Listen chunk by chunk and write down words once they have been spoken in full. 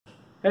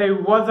Hey,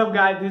 what's up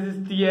guys? This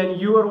is T and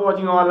you are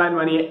watching Online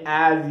Money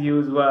as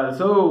usual.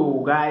 So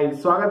guys,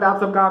 स्वागत है आप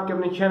सबका आपके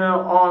अपने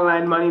चैनल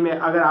ऑनलाइन मनी में।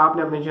 अगर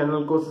आपने अपने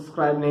चैनल को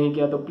सब्सक्राइब नहीं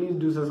किया तो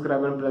please do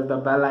subscribe and press the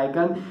bell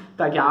icon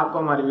ताकि आपको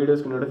हमारी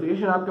वीडियोस की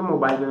नोटिफिकेशन आपके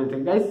मोबाइल में मिल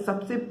सके। गाइस,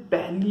 सबसे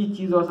पहली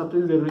चीज और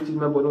सबसे जरूरी चीज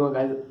मैं बोलूंगा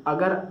गाइस,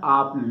 अगर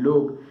आप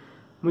लोग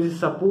मुझे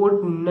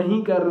सपोर्ट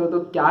नहीं कर रहे हो तो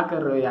क्या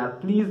कर रहे हो यार,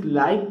 प्लीज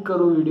लाइक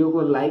करो, वीडियो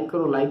को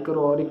लाइक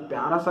करो और एक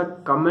प्यारा सा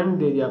कमेंट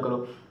दे दिया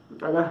करो।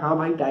 अगर हाँ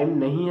भाई टाइम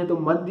नहीं है तो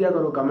मत दिया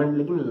करो कमेंट,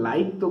 लेकिन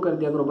लाइक तो कर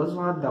दिया करो, बस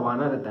वहां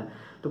दबाना रहता है।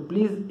 तो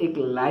प्लीज एक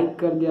लाइक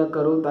कर दिया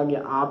करो ताकि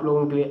आप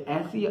लोगों के लिए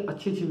ऐसी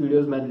अच्छी अच्छी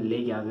वीडियोस मैं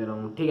लेके आते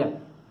रहूं, ठीक है।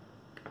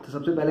 तो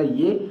सबसे पहले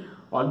ये,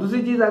 और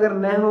दूसरी चीज, अगर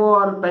नए हो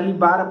और पहली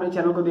बार अपने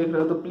चैनल को देख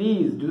रहे हो तो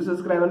please do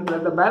subscribe and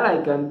press the bell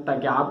icon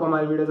ताकि आपको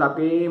हमारी वीडियोस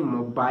आपके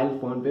मोबाइल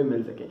फोन पे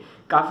मिल सके।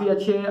 काफी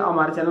अच्छे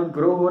हमारा चैनल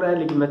ग्रो हो रहा है,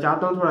 लेकिन मैं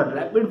चाहता हूँ थोड़ा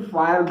रैपिड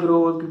फायर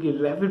ग्रो हो, क्योंकि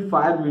रैपिड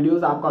फायर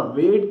वीडियोस आपका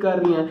वेट कर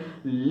रही हैं,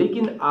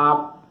 लेकिन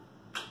आप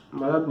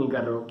मदद नहीं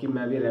कर रहे हो कि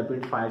मैं भी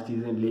रैपिड फायर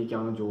चीजें लेके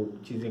आऊँ, जो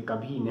चीजें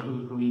कभी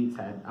नहीं हुई,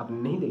 शायद आपने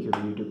नहीं देखी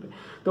होगी यूट्यूब पे।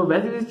 तो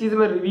वैसे भी चीजें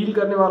मैं रिवील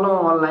करने वाला हूँ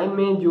ऑनलाइन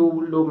में, जो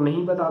लोग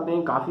नहीं बताते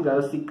हैं, काफी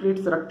ज्यादा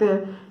सीक्रेट्स रखते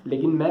हैं,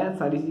 लेकिन मैं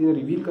सारी चीजें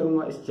रिवील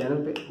करूंगा इस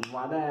चैनल पे,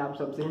 वादा है आप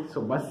सबसे।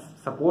 सो बस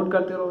सपोर्ट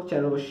करते रहो,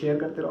 चैनल को शेयर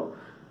करते रहो।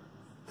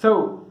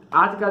 सो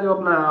आज का जो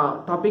अपना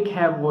टॉपिक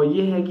है वो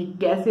ये है कि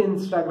कैसे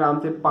इंस्टाग्राम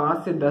से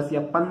 5 से 10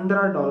 या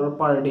 $15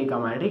 पर डे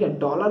कमाए, ठीक है।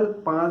 डॉलर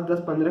 5, 10,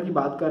 15 की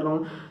बात कर रहा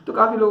हूँ तो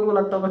काफी लोगों को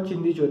लगता होगा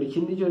चिंदी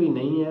चोरी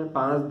नहीं है।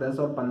 5, 10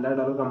 और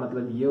 $15 का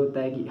मतलब ये होता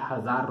है कि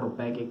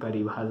 $1000 के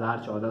करीब,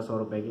 1400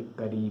 रुपए के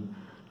करीब,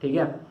 ठीक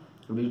है।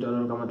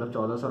 $20 का मतलब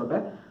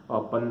 $1400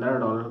 और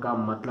 $15 का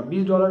मतलब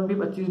 $20 भी,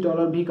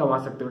 $25 भी कमा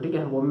सकते हो, ठीक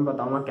है। वो मैं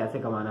बताऊंगा कैसे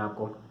कमाना है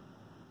आपको।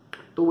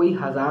 तो वही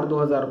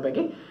 1000-2000 रुपए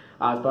के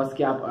आसपास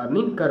की आप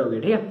अर्निंग करोगे,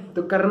 ठीक है।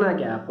 तो करना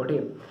क्या है आपको, ठीक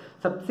है।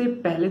 सबसे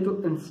पहले तो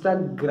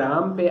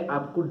इंस्टाग्राम पे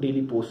आपको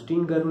डेली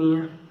पोस्टिंग करनी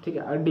है, ठीक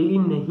है। और डेली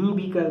नहीं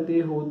भी करते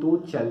हो तो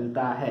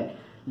चलता है,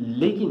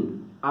 लेकिन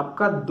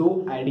आपका 2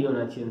 आईडी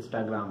होना चाहिए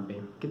इंस्टाग्राम पे।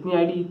 कितनी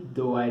आईडी?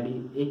 2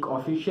 आईडी, एक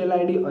ऑफिशियल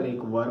आईडी और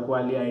एक वर्क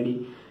वाली आईडी।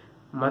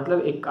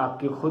 मतलब एक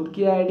आपकी खुद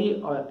की आईडी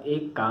और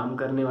एक काम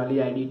करने वाली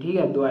आईडी, ठीक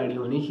है। 2 आईडी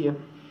होनी चाहिए।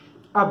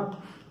 अब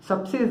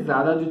सबसे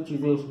ज्यादा जो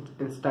चीजें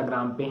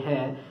इंस्टाग्राम पे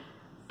हैं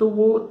तो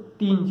वो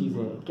 3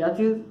 चीजें हैं। क्या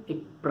चीज?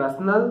 एक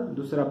पर्सनल,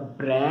 दूसरा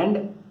ब्रांड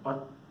और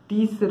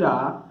तीसरा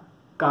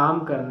काम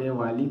करने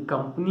वाली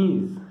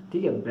कंपनीज,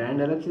 ठीक है।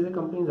 ब्रांड अलग चीज है,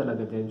 कंपनीज अलग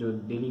होते हैं जो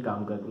डेली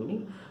काम करती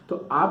हैं,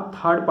 तो आप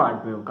थर्ड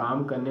पार्ट में हो,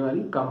 काम करने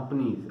वाली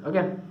कंपनीज,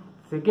 ओके।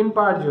 सेकेंड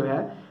पार्ट जो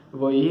है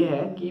वो ये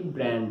है कि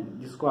ब्रांड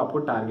जिसको आपको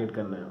टारगेट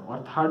करना है,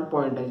 और थर्ड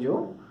पॉइंट है जो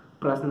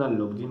पर्सनल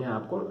लोग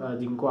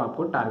जिनको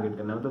आपको टारगेट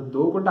करना है। मतलब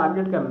 2 को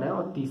टारगेट करना है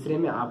और तीसरे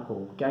में आप हो।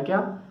 क्या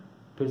क्या?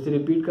 फिर से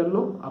रिपीट कर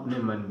लो अपने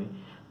मन में।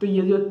 तो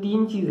ये जो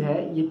 3 चीज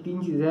है, ये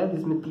 3 चीज है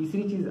जिसमें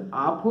तीसरी चीज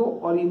आप हो,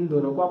 और इन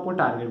दोनों को आपको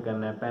टारगेट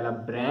करना है। पहला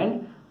ब्रांड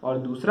और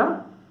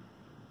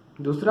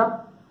दूसरा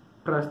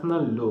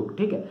पर्सनल लोग,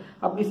 ठीक है।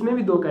 अब इसमें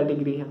भी 2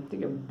 कैटेगरी है,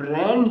 ठीक है।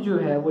 ब्रांड जो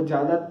है वो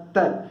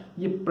ज्यादातर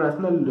ये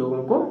पर्सनल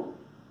लोगों को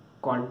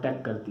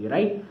कांटेक्ट करती है,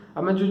 राइट।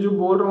 अब मैं जो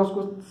बोल रहा हूँ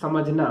उसको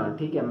समझना,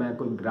 ठीक है। मैं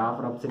कोई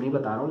ग्राफ रफ से नहीं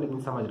बता रहा हूँ, लेकिन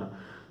समझना।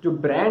 जो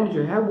ब्रांड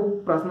जो है वो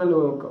पर्सनल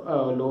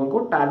लोगों को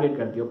टारगेट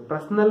करती है।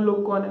 पर्सनल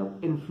लोग कौन है?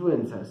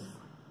 इन्फ्लुएंसर्स,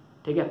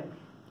 ठीक है।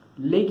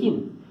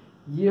 लेकिन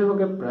ये हो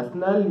गए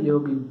पर्सनल, ये हो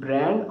गई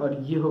ब्रांड, और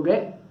ये हो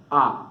गए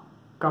आप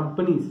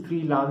कंपनीज,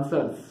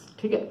 फ्रीलांसर्स,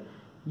 ठीक है।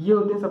 ये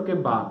होते हैं सबके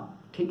बाप,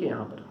 ठीक है।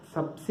 यहाँ पर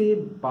सबसे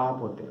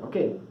बाप होते हैं,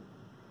 ओके।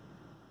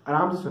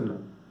 आराम से सुनना,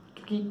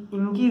 क्योंकि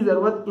इनकी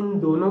जरूरत इन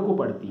दोनों को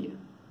पड़ती है,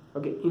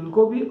 ओके।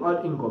 इनको भी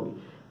और इनको भी।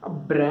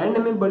 अब ब्रांड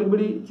में बड़ी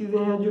बड़ी चीजें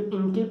हैं जो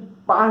इनके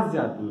पास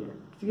जाती हैं,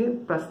 ठीक है,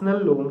 पर्सनल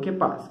लोगों के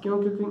पास।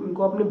 क्यों? क्योंकि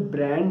इनको अपने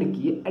ब्रांड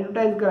की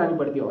एडवर्टाइज करानी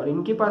पड़ती है, और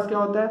इनके पास क्या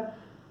होता है?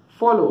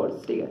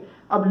 फॉलोअर्स, ठीक है।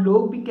 अब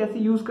लोग भी कैसे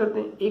यूज करते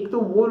हैं? एक तो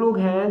वो लोग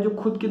हैं जो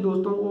खुद के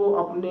दोस्तों को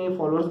अपने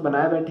फॉलोअर्स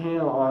बनाए बैठे हैं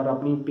और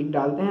अपनी पिक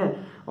डालते हैं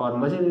और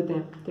मजे लेते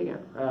हैं, ठीक है।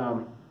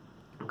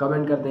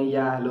 कमेंट करते हैं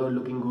या हेलो,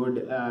 लुकिंग गुड,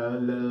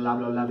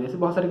 लाभ, ऐसे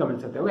बहुत सारे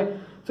कमेंट्स करते हैं, ओके।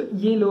 सो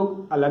ये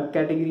लोग अलग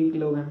कैटेगरी के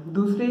लोग हैं।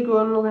 दूसरे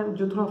कौन लोग हैं?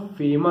 जो थोड़ा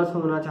फेमस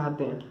होना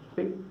चाहते हैं,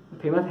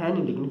 फेमस है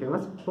नहीं लेकिन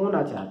फेमस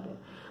होना चाहते हैं।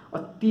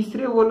 और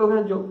तीसरे वो लोग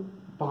हैं जो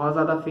बहुत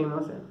ज्यादा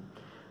फेमस है।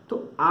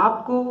 तो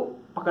आपको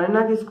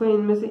पकड़ना किसको है?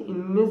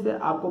 इनमें से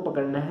आपको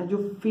पकड़ना है जो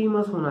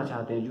फेमस होना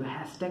चाहते हैं, जो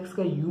हैशटैग्स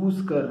का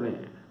यूज कर रहे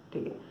हैं,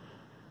 ठीक है।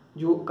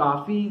 जो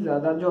काफी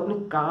ज्यादा, जो अपने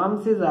काम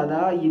से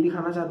ज्यादा ये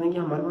दिखाना चाहते हैं कि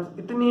हमारे पास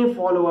इतने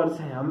फॉलोअर्स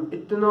हैं, हम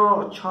इतना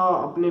अच्छा,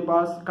 अपने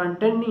पास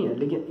कंटेंट नहीं है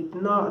लेकिन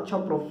इतना अच्छा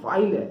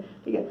प्रोफाइल है,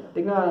 ठीक है।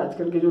 देखना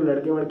आजकल के जो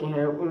लड़के वड़के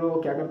हैं उन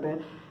लोग क्या करते हैं,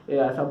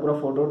 ऐसा पूरा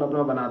फोटो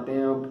अपना बनाते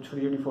हैं,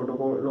 छोटी छोटी फोटो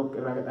को लोग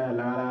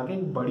लगा के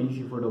एक बड़ी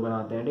सी फोटो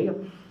बनाते हैं, ठीक है।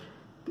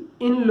 तो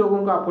इन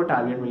लोगों का आपको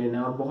टारगेट में लेना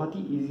है, और बहुत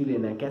ही इजी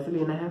लेना है। कैसे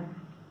लेना है?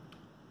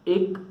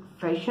 एक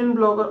फैशन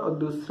ब्लॉगर और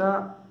दूसरा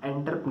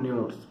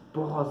एंटरप्रेन्योर्स,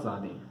 बहुत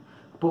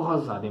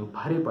ज्यादा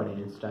भरे पड़े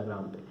हैं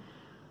इंस्टाग्राम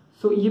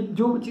पे। ये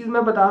जो चीज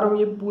मैं बता रहा हूँ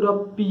ये पूरा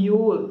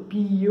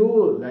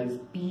pure guys,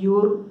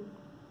 pure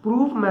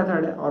proof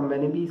method है और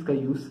मैंने भी इसका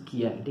यूज़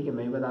किया है, ठीक है।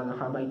 मैं भी बता दूँ,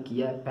 हाँ भाई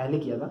किया है, पहले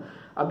किया था।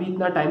 अभी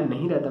इतना टाइम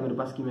नहीं रहता मेरे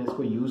पास कि मैं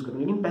इसको यूज़ करूँ,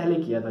 लेकिन पहले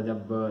किया था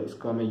जब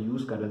इसका मैं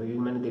यूज़ कर रहा था, क्योंकि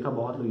मैंने देखा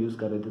बहुत लोग यूज़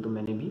कर रहे थे, तो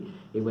मैंने भी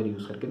एक बार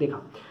यूज़ करके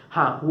देखा।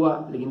 हाँ हुआ,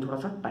 लेकिन थोड़ा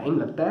सा टाइम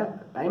लगता है।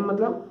 टाइम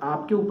मतलब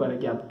आपके ऊपर है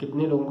कि आप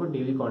कितने लोगों को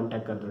डेली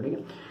कॉन्टैक्ट करते हो, ठीक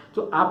है।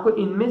 तो आपको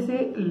इनमें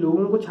से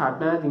लोगों को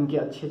छांटना है जिनके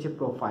अच्छे अच्छे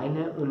प्रोफाइल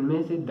हैं,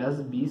 उनमें से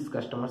 10-20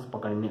 कस्टमर्स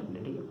पकड़ने अपने,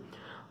 ठीक है।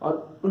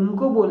 और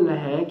उनको बोलना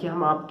है कि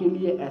हम आपके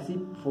लिए ऐसी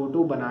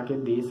फोटो बना के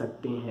दे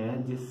सकते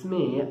हैं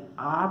जिसमें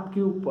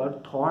आपके ऊपर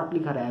थॉट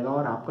लिखा रहेगा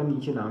और आपका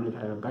नीचे नाम लिखा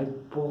रहेगा। गाइस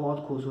बहुत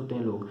खुश होते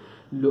हैं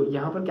लोग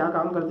यहाँ पर क्या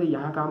काम करते हैं,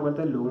 यहाँ काम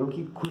करता है लोगों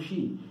की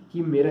खुशी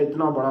कि मेरा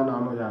इतना बड़ा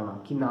नाम हो जाएगा,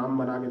 कि नाम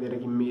बना के दे रहे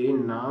कि मेरे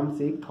नाम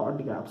से एक थॉट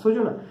लिखा है। आप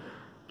सोचो ना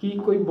कि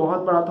कोई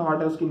बहुत बड़ा थॉट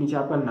है, उसके नीचे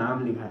आपका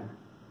नाम लिखा है,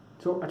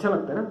 तो अच्छा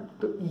लगता है ना।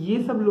 तो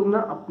ये सब लोग ना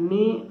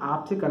अपने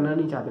आप से करना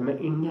नहीं चाहते। मैं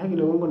इंडिया के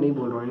लोगों को नहीं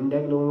बोल रहा हूँ,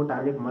 इंडिया के लोगों को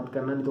टारगेट मत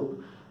करना, नहीं तो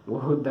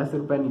वो 10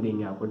 रुपये नहीं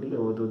देंगे आपको, ठीक है।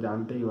 वो तो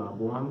जानते ही हो आप,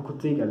 वो हम खुद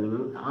से ही कर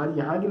लेंगे। आज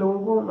यहाँ के लोगों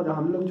को मतलब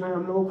हम लोग जो है,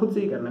 हम लोगों को खुद से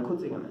ही करना है, खुद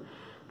से करना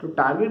है। तो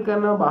टारगेट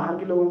करना बाहर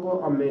के लोगों को,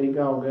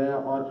 अमेरिका हो गया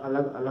और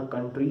अलग अलग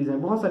कंट्रीज़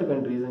हैं, बहुत सारी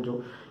कंट्रीज़ हैं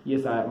जो ये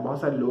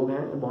बहुत सारे लोग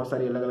हैं, बहुत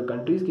सारी अलग अलग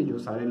कंट्रीज़ के जो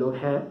सारे लोग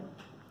हैं,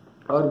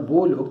 और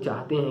वो लोग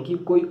चाहते हैं कि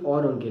कोई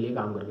और उनके लिए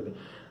काम करके दे।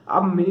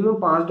 अब मिनिमम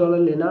 $5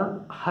 लेना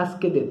हंस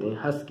के देते हैं,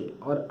 हंस के।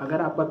 और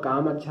अगर आपका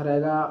काम अच्छा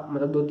रहेगा,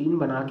 मतलब 2-3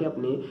 बना के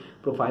अपने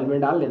प्रोफाइल में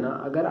डाल लेना,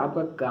 अगर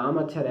आपका काम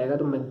अच्छा रहेगा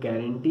तो मैं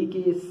गारंटी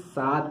के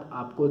साथ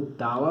आपको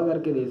दावा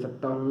करके दे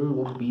सकता हूँ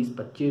वो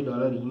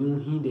 $20-25 यूं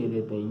ही दे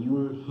देते हैं,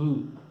 यूं ही।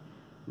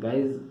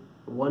 गाइज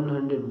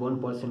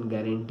 101%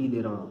 गारंटी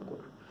दे रहा हूँ आपको,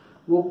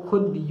 वो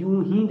खुद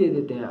यूं ही दे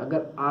देते हैं।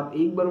 अगर आप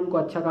एक बार उनको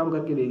अच्छा काम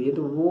करके दे दिए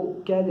तो वो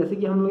क्या है, जैसे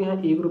कि हम लोग यहाँ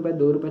 1 रुपये,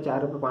 2 रुपये,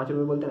 4 रुपये, 5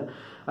 रुपये बोलते हैं ना।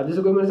 अब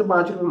जैसे कोई मेरे से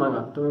 5 रुपये मांगा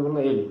तो मैं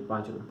बोलूँगा ये ले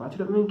 5 रुपये। 5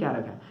 रुपये में क्या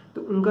रखा है,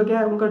 तो उनका क्या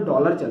है, उनका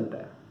डॉलर चलता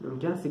है,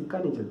 उनके यहाँ सिक्का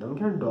नहीं चलता,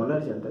 उनके यहाँ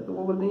डॉलर चलता है। तो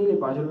वो बोलते हैं ये ले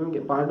 5 रुपये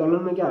में,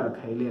 $5 में क्या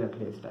रखा है, ले रख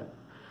ले, इस टाइप।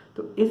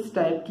 तो इस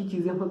टाइप की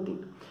चीज़ें होती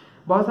हैं।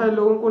 बहुत सारे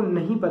लोगों को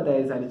नहीं पता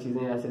है ये सारी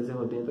चीज़ें ऐसे ऐसे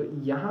होती हैं। तो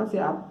यहाँ से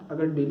आप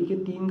अगर डेली के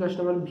 3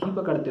 कस्टमर भी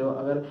पकड़ते हो,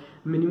 अगर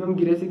मिनिमम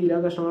गिरे से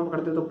गिरा कस्टमर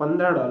पकड़ते हो तो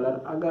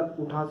 $15, अगर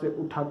उठा से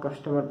उठा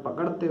कस्टमर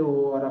पकड़ते हो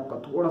और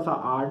आपका थोड़ा सा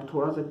आर्ट,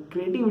 थोड़ा सा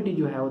क्रिएटिविटी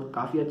जो है वो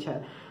काफ़ी अच्छा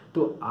है,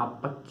 तो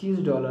आप $25,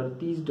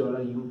 $30,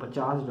 यूँ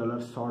 $50,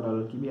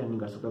 $100 की भी अर्निंग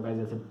कर सकते हो। गाइस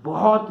ऐसे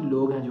बहुत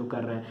लोग हैं जो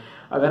कर रहे हैं।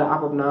 अगर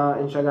आप अपना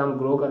इंस्टाग्राम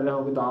ग्रो कर रहे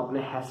होगे तो आप अपने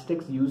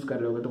हैशटैग्स यूज़ कर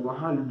रहे होगे, तो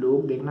वहाँ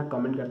लोग देखना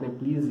कमेंट करते हैं,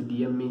 please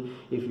DM me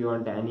if you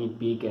want any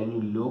pick,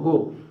 any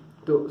लोगो,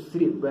 तो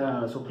सिर्फ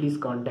सो प्लीज़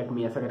कॉन्टैक्ट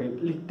मी, ऐसा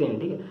करके लिखते हैं,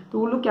 ठीक है। तो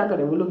वो लोग क्या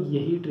करें, वो लोग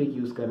यही ट्रिक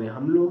यूज़ कर रहे हैं।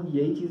 हम लोग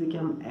यही चीज़ है कि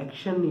हम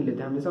एक्शन नहीं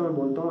लेते। हमेशा मैं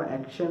बोलता हूँ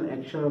एक्शन,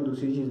 एक्शन और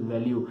दूसरी चीज़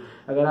वैल्यू।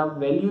 अगर आप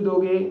वैल्यू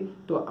दोगे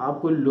तो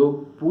आपको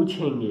लोग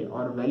पूछेंगे,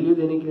 और वैल्यू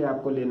देने के लिए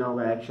आपको लेना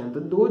होगा एक्शन। तो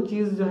 2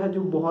 चीज़ जो है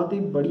जो बहुत ही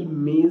बड़ी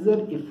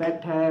मेजर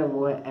इफेक्ट है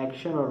वो है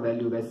एक्शन और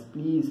वैल्यू। गाइस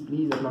प्लीज़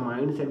प्लीज़ अपना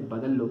माइंड सेट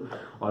बदल लो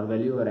और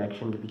वैल्यू और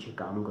एक्शन के पीछे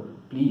काम करो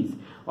प्लीज़।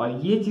 और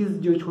ये चीज़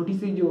जो छोटी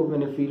सी जो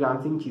मैंने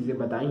फ्रीलांसिंग चीज़ें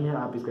बताई हैं,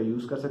 आप इसका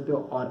यूज़ कर सकते हो।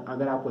 और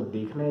अगर आपको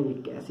देखना है ये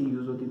कैसे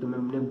यूज़ होती है तो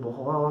मैंने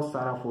बहुत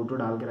सारा फोटो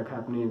डाल के रखा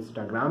है अपने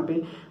इंस्टाग्राम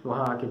पे,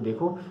 वहाँ आके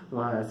देखो।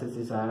 वहाँ ऐसे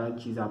ऐसे सारा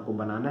चीज़ आपको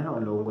बनाना है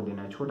और लोगों को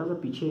देना है। छोटा सा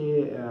पीछे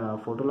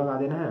फोटो लगा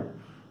देना है,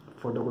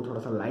 फोटो को थोड़ा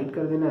सा लाइट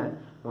कर देना है,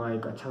 वहाँ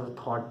एक अच्छा सा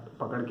थॉट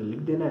पकड़ के लिख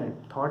देना है।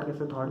 थॉट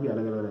कैसे, थॉट भी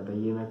अलग अलग रहता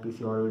है, ये मैं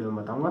किसी और वीडियो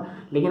में बताऊंगा।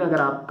 लेकिन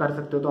अगर आप कर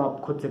सकते हो तो आप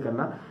खुद से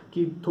करना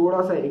कि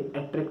थोड़ा सा एक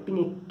अट्रैक्टिंग,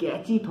 एक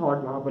कैची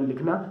थॉट वहाँ पर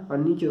लिखना और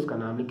नीचे उसका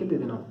नाम लिख के दे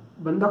देना।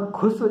 बंदा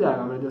खुश हो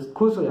जाएगा, मेरे दोस्त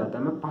खुश हो जाता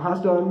है। मैं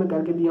 $5 में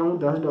करके दिया हूँ,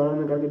 $10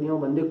 में करके दिया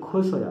हूँ, बंदे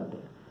खुश हो जाते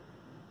हैं।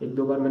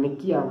 1-2 बार मैंने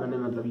किया, मैंने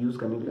मतलब यूज़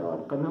करने के लिए,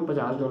 और कम से कम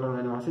 $50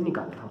 मैंने वहाँ से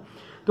निकाला था।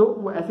 तो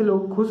वो ऐसे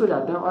लोग खुश हो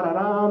जाते हैं और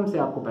आराम से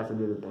आपको पैसे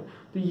दे देते हैं।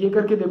 तो ये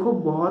करके देखो,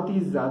 बहुत ही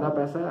ज़्यादा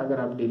पैसा है। अगर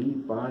आप डेली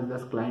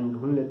 5-10 क्लाइंट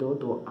ढूंढ लेते हो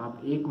तो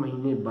आप 1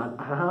 महीने बाद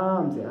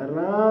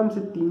आराम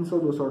से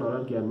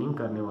 $300-200 की अर्निंग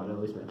करने वाले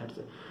हो इस मेथड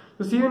से।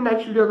 तो सी यू इन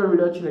नेक्स्ट वीडियो। अगर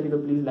वीडियो अच्छी लगी तो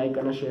प्लीज़ लाइक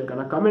करना, शेयर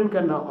करना, कमेंट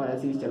करना और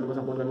ऐसे ही चैनल को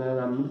सपोर्ट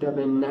करना। मिलते हैं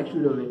अपने नेक्स्ट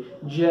वीडियो में।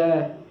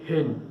 जय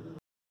हिंद।